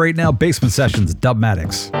 Kicking off right now, Basement Sessions,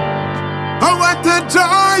 Dubmatics. Oh, what a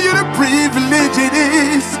joy and a privilege it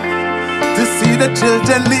is to see the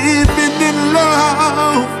children living in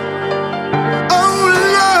love. Oh,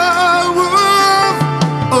 love.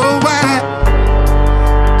 Oh, why?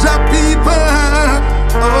 The people,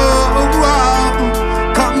 oh,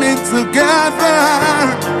 coming together.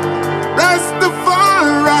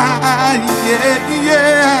 Rastafari, yeah,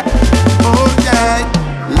 yeah. Oh, yeah.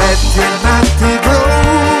 Let your nasty grow.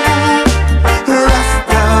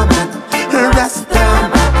 Rastaman,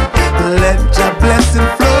 Rastaman. Let your blessing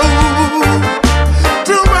flow.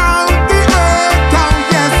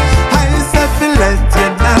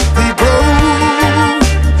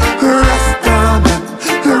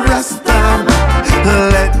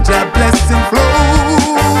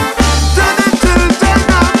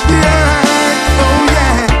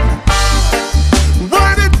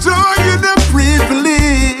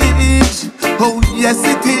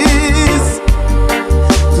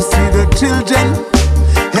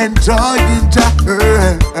 Enjoying the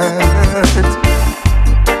earth.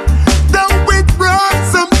 Though it rough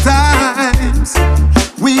sometimes,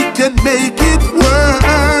 we can make it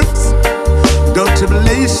worse. Though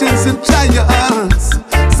tribulations and trials,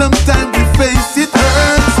 sometimes we face it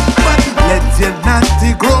hurts. But let your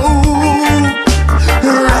natty grow.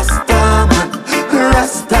 Rastaman,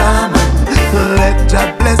 Rastaman, let your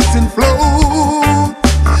blessing flow.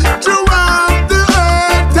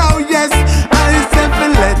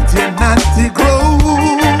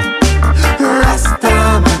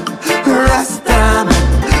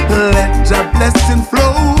 Blessing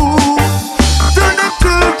flow to the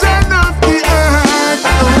children of the earth.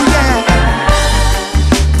 Oh yeah.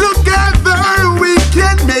 Together we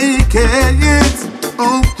can make it.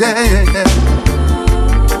 Oh yeah.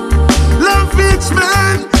 Love each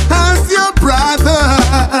man as your brother.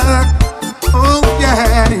 Oh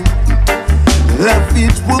yeah. Love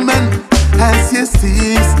each woman as your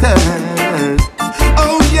sister.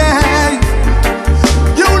 Oh yeah.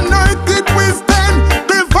 United we stand.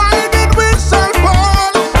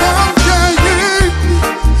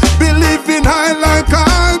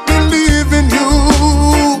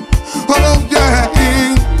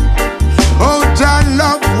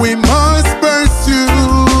 We must pursue.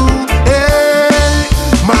 Hey,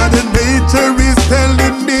 Mother Nature is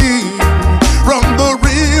telling me, from the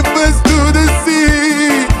rivers to the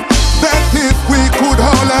sea, that if we could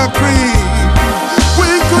all agree, we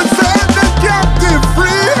could set the captive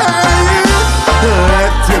free.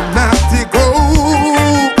 Let your natty go.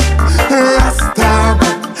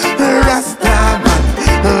 Rastaman, Rastaman,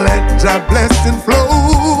 let your blessing flow.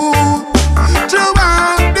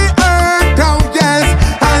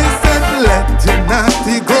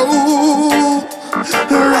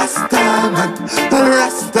 Rastaman,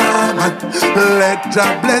 Rastaman, let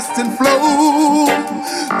your blessing flow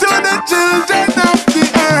to the children of the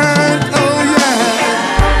earth. Oh yeah.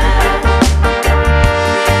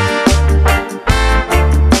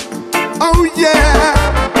 Oh yeah.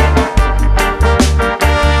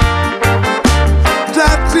 The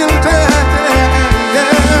children.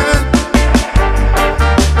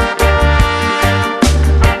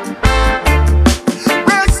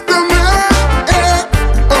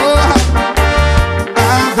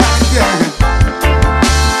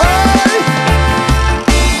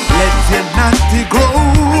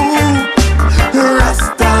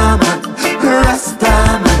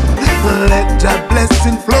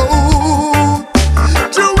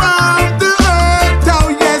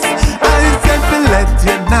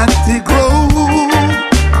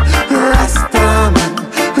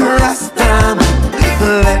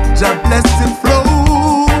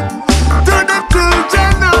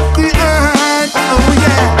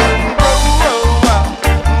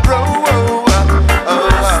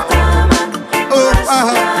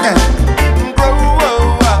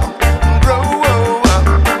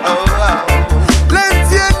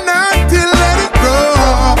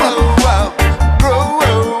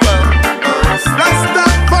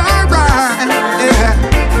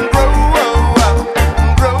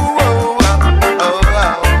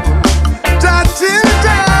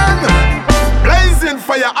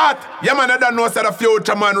 don't know say the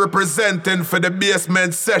future man representing for the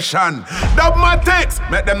basement session. Dubmatics,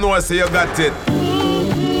 make them know say you got it.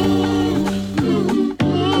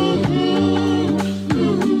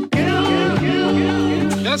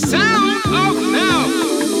 The sound of now.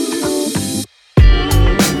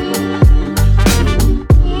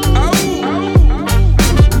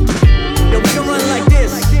 Yo, we can run like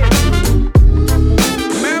this.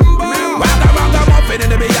 In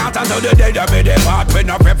the Beyond until the day that me depart. We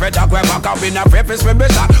no prefer talk, we back up. We no prefer swim me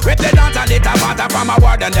shot. Rip the dance a little water from a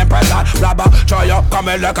word and then press that. Blabber, try you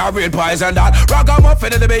coming like a real poison that.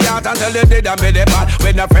 Ragamuffin in the Beyond until the day that me depart.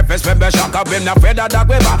 We no prefer swim me shot, we no afraid of that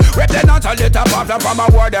we back. Rip the dance a little water from a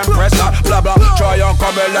word and press that. Blabber, try you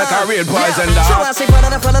coming like a real poison that. So I say follow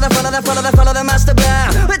the master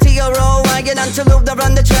plan. With T.O.R.O. I get on to loop the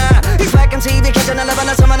run the track. He's back in TV catching 11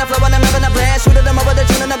 and some on the floor and I'm having a blast. Shooting them over the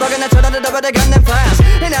tune and the bug and the turn of the double the gun and fast.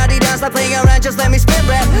 And I dance not playing around, just let me spit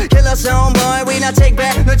rap. Kill a song, boy, we not take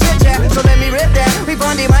back, no chit chat. So let me rip that. We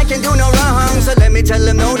on the mic can do no wrong. So let me tell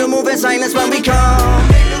them no to move in silence when we come.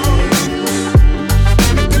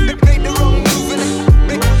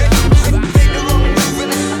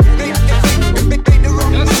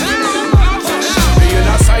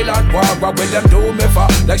 Silent war, what will them do me for?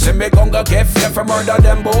 Like say me gonga get fear for murder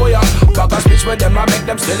them boy. Bag a speech with them, I make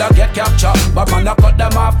them still a get captured. But man I cut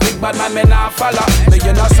them off quick, but man me not follow. Me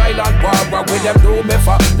in a silent war, what will them do me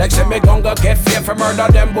for? Like say me gonga get fear for murder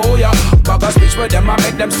them boy. Bag a speech with them, I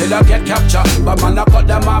make them still a get captured. But man I cut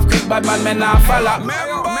them off quick, but man me not follow.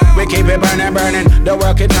 We keep it burning, burning. The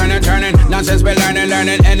work keep turning, turning. Nonsense we learning,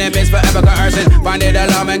 learning. Enemies forever coercing. Find it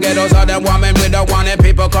alarming, get those other women with the wanted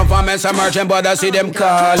people come from and submerging, but I see them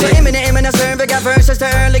calling. So aiming a serve, got verses to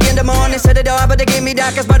early in the morning. Set the door, but they give me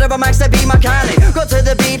that, cause part of a max to be my calling. Go to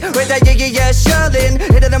the beat with that yeah, shirling.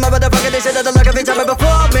 Hit them up with the fucking, they said that the luck of it time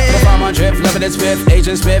before me. Perform on drift, loving it swift.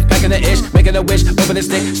 Asian swift, packing the ish, making a wish. Moving the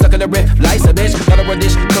stick, stuck in the rip. Lice a bitch, got a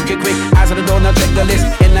dish, cook it quick. Eyes on the door, now check the list.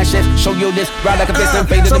 In that shift, show you this. Ride like a fist and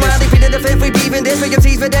fade to the so while they defeated the fifth, we peeping this. We can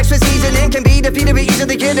tease with extra seasoning. Can be defeated, we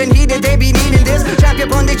easily getting heated. They be needing this.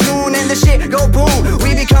 Champion on the tune and the shit go boom.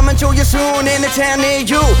 We be coming to you soon in the town near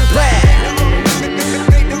you.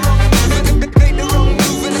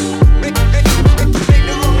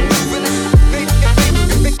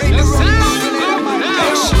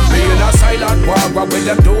 Silent war, what will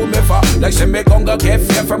them do me for? Like say me gonga get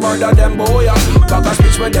fear for murder them boy. Talk a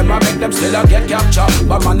speech with them, I make them still a get captured.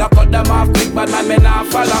 But man I cut them off quick, but man me not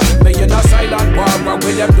follow. Me in a silent war, what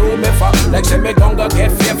will them do me for? Like say me gonga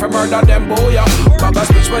get fear for murder them boy. Talk a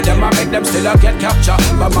speech with them, I make them still a get captured.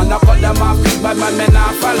 But man I cut them off quick, but man me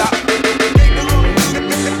not follow.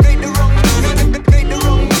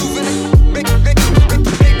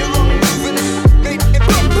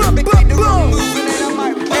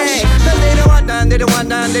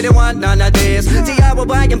 They don't want none of this. T.I.O.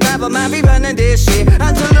 and Papa might be running this shit.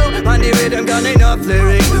 And to look on the rhythm, got enough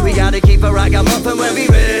lyrics. We gotta keep a ragamuffin when we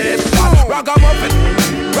rip. Ragamuffin,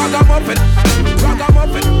 ragamuffin,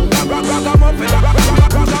 ragamuffin, ragamuffin,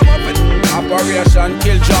 ragamuffin. Operation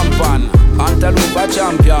Kill Jumpan, Antelope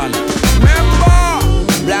champion. Remember,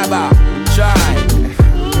 blabber, try.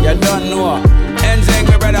 You don't know. Enzeng,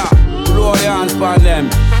 my brother. Blow the hands on them.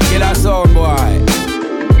 Kill a sound boy.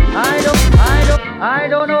 I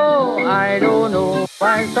don't know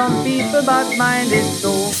why some people bad mind is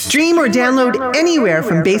so. Stream or download anywhere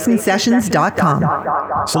from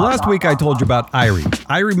basementsessions.com. So last week I told you about Irie.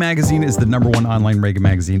 Irie Magazine is the #1 online reggae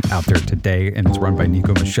magazine out there today, and it's run by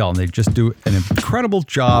Nico Michel, and they just do an incredible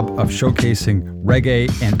job of showcasing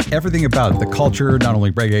reggae and everything about it. The culture, not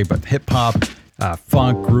only reggae, but hip-hop,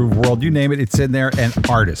 funk, groove, world, you name it, it's in there, and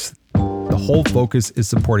artists. The whole focus is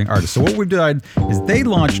supporting artists. So what we've done is they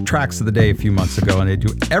launched Tracks of the Day a few months ago, and they do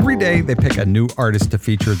every day they pick a new artist to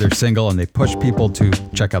feature their single, and they push people to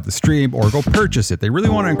check out the stream or go purchase it. They really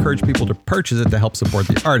want to encourage people to purchase it to help support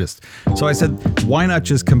the artist. So I said, why not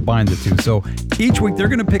just combine the two? So each week they're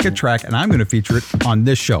going to pick a track, and I'm going to feature it on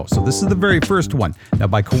this show. So this is the very first one. Now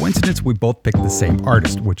by coincidence, we both picked the same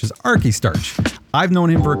artist, which is Arky Starch. I've known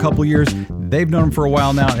him for a couple years. They've known him for a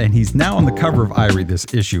while now, and he's now on the cover of Irie this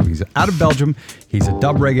issue. He's out of Belgium. He's a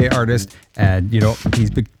dub reggae artist, and he's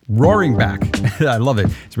been roaring back. I love it.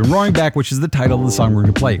 He's been roaring back, which is the title of the song we're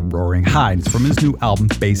going to play, Roaring High. It's from his new album,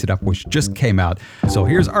 Bass It Up, which just came out. So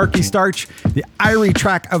here's Arky Starch, the Irie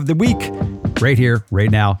track of the week, right here,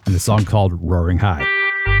 right now, in the song called Roaring High.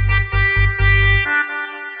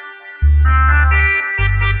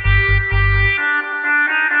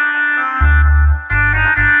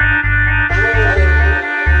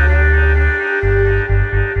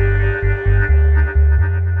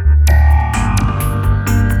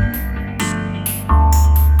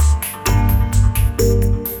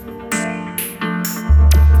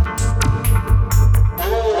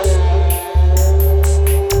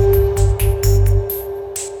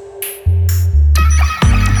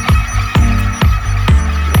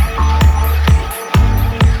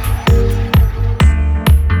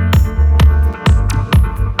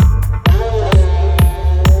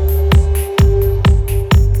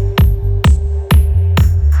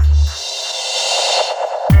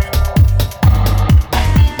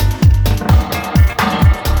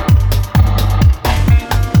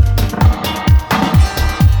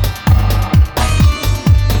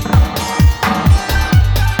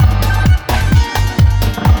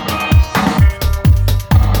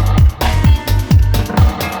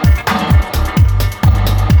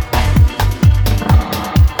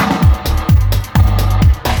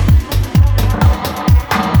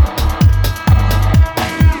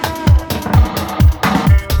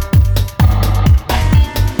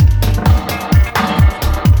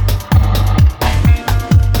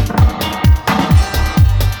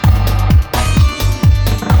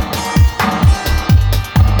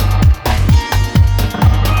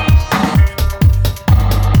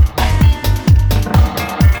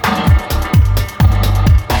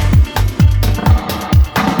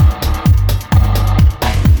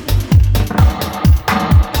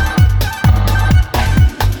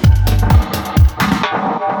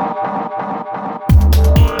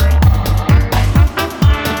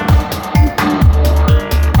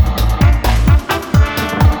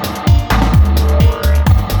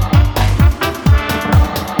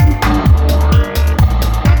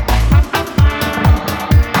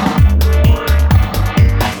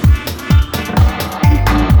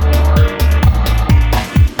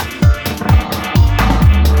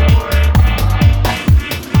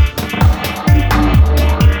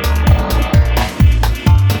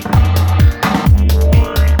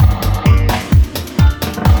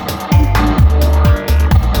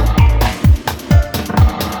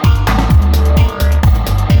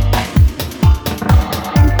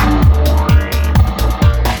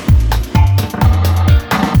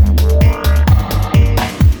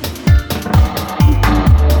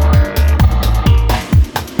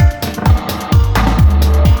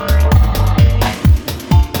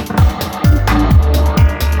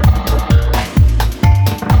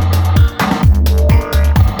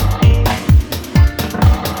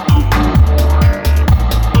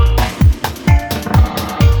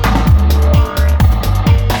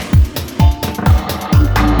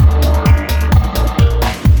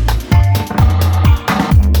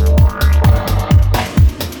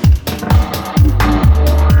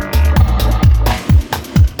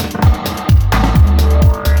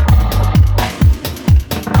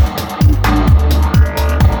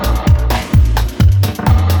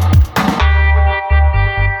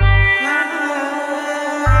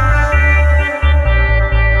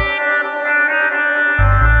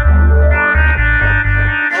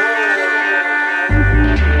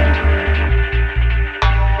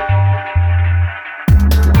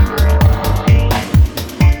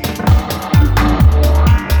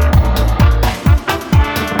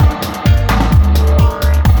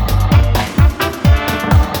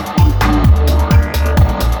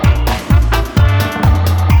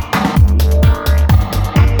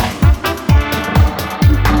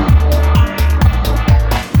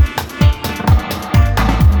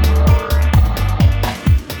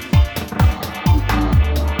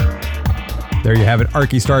 There you have it,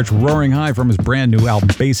 Arky Starch, Roaring High from his brand new album,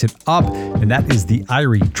 Bass It Up. And that is the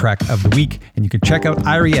Irie track of the week. And you can check out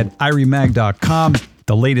Irie at iriemag.com.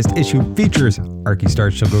 The latest issue features Arky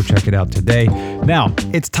Starch, so go check it out today. Now,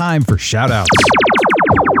 it's time for shout-outs.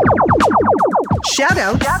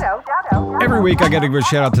 Shout-outs. Every week I got to give a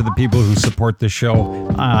shout out to the people who support the show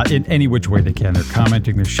in any which way they can. They're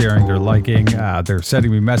commenting, they're sharing, they're liking, they're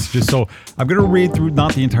sending me messages. So I'm going to read through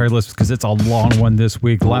not the entire list because it's a long one this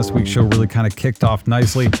week. Last week's show really kind of kicked off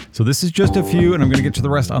nicely. So this is just a few, and I'm going to get to the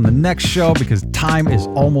rest on the next show because time is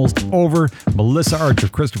almost over. Melissa Archer,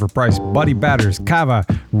 Christopher Price, Buddy Batters, Kava,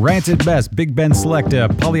 Rancid Best, Big Ben Selecta,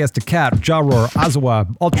 Polyester Cat, Jawroar,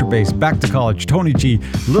 Azawa, Ultra Bass, Back to College, Tony G,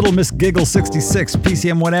 Little Miss Giggle 66,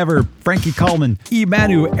 PCM Whatever, Frankie Coleman, E.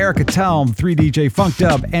 Manu, Erica Talm, 3DJ Funk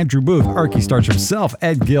Dub, Andrew Booth, Arky Starch himself,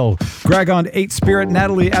 Ed Gill, Gragon 8 Spirit,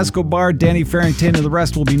 Natalie Escobar, Danny Farrington, and the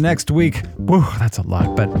rest will be next week. Whew, that's a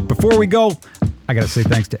lot. But before we go, I got to say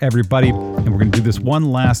thanks to everybody, and we're going to do this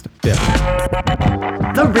one last bit.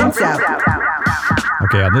 The Rinse Out.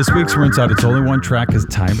 Okay, on this week's Rinse Out, it's only one track because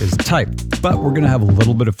time is tight, but we're going to have a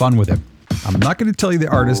little bit of fun with it. I'm not going to tell you the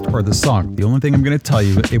artist or the song. The only thing I'm going to tell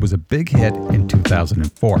you, it was a big hit in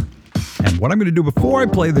 2004. And what I'm going to do before I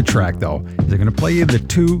play the track, though, is I'm going to play you the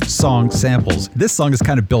 2 song samples. This song is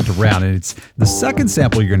kind of built around, and it's the second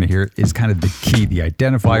sample you're going to hear is kind of the key, the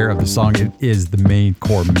identifier of the song. It is the main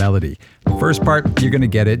core melody. The first part, you're going to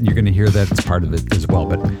get it, and you're going to hear that it's part of it as well.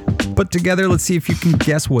 But put together, let's see if you can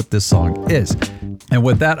guess what this song is. And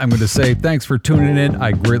with that, I'm going to say thanks for tuning in.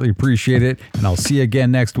 I greatly appreciate it, and I'll see you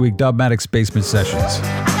again next week. Dubmatic's Basement Sessions.